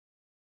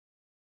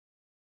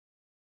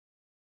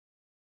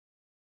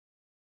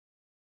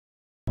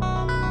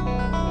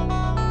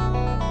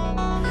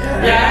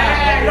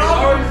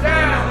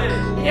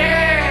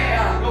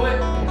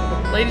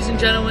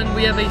gentlemen,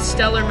 we have a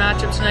stellar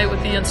matchup tonight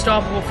with the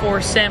unstoppable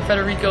force, Sam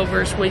Federico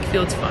versus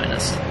Wakefield's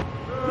finest. Hey,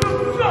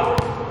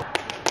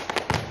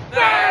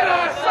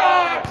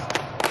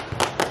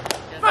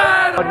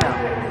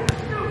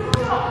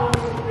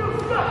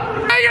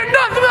 you're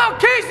nothing without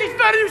Casey,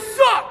 Feta, you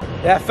suck!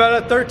 Yeah,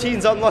 Feta,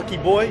 13's unlucky,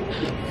 boy.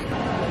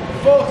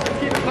 Folks, let's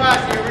keep it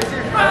classy here. We're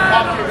here for the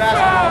top of your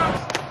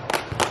basketball.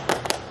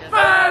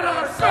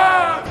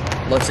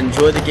 Let's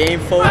enjoy the game,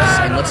 folks,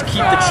 and let's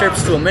keep the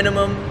chirps to a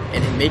minimum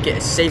and make it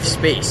a safe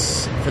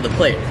space for the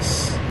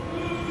players.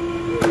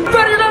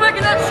 Feta, you're not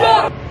making that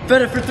shot!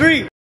 Feta for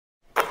 3.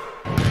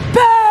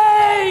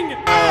 Bang!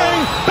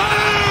 Bang!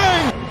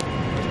 Bang!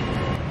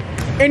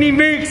 And he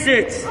makes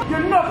it!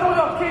 You're nothing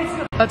without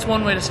Casey! That's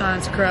one way to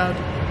silence a crowd.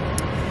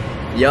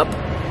 Yup.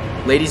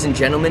 Ladies and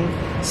gentlemen,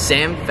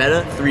 Sam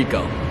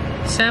Federico.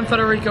 Sam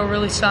Federico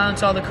really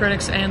silenced all the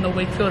critics and the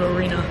Wakefield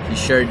arena. He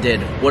sure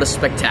did. What a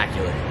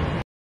spectacular.